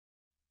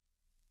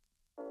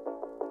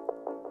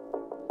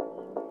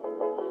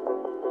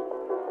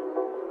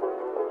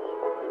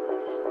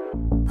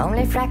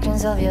Only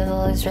fractions of your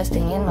voice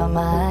resting in my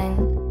mind.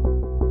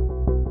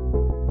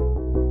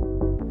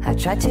 I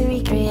try to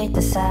recreate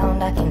the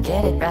sound, I can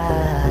get it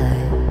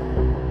right.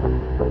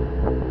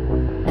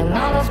 And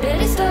all those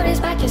bitty stories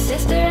about your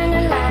sister and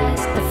her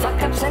lies, the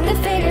fuck-ups and the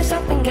failures,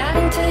 something got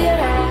into your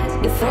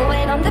eyes. You full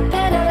weight on the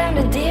pedal, I'm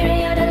the deer in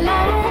your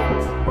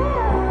delights.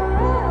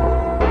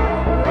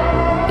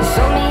 You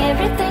sold me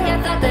everything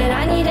I thought that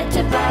I needed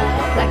to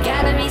buy. Like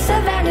gallery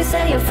savannah,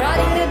 say you're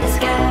frauding the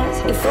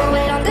disguise. You full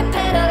weight on the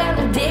pedal, I'm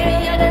the deer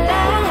in your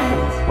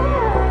delights.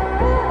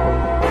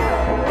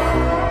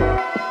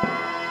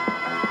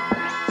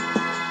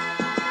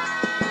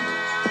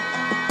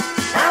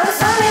 I was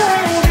only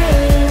wearing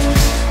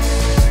dreams,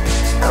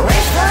 a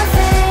wishful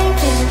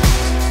thinking.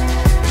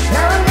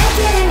 Now I'm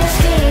naked in your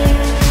skin,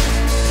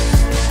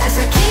 as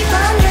I keep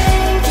on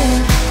drinking.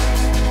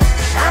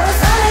 I was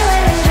only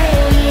wearing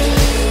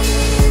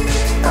dreams,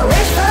 a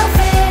wishful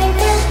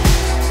thinking.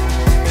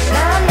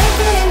 Now I'm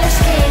naked in your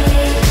skin,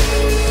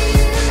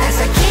 as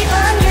I keep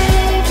on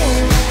drinking.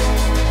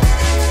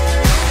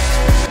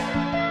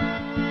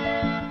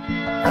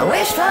 A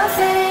wishful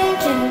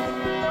thinking,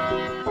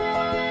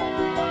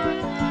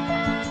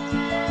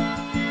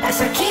 as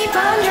I keep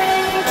on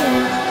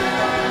drinking.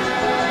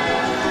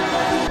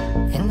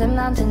 In the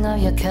mountain of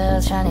your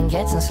curls, trying to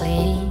get some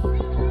sleep.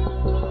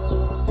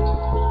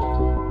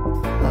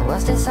 But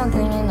was there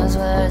something in those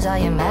words? Are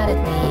you mad at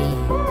me?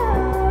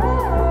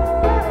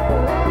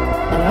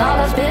 And all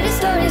those bitty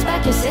stories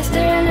about your sister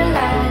and her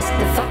lies,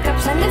 the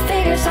fuck-ups and the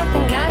failures,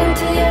 something got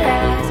into your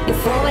eyes. You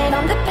full weight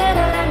on the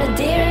pedal, I'm the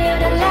deer in your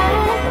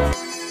delights.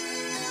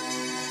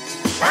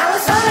 I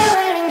was only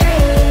wearing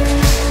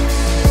dreams,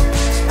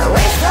 a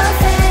wishful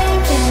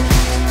thinking.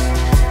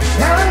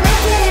 Now I'm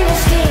naked in your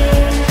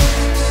skin,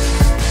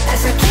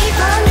 as I keep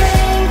on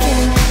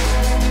drinking.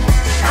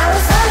 I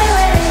was only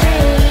wearing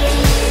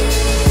dreams,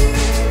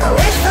 a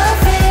wishful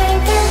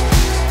thinking.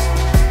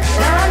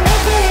 Now I'm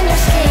naked in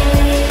your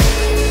skin,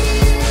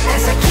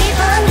 as I keep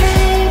on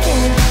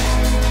drinking.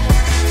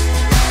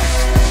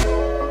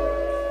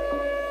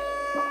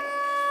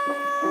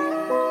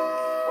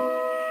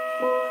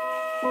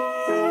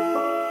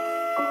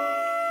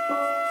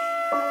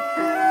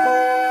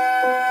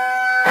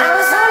 I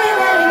was only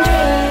wearing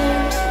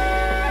dreams,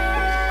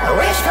 a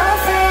wishful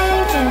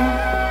thinking.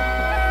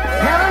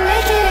 Now I'm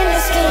naked in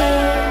your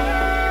skin,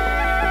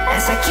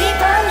 as I keep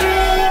on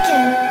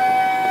drinking.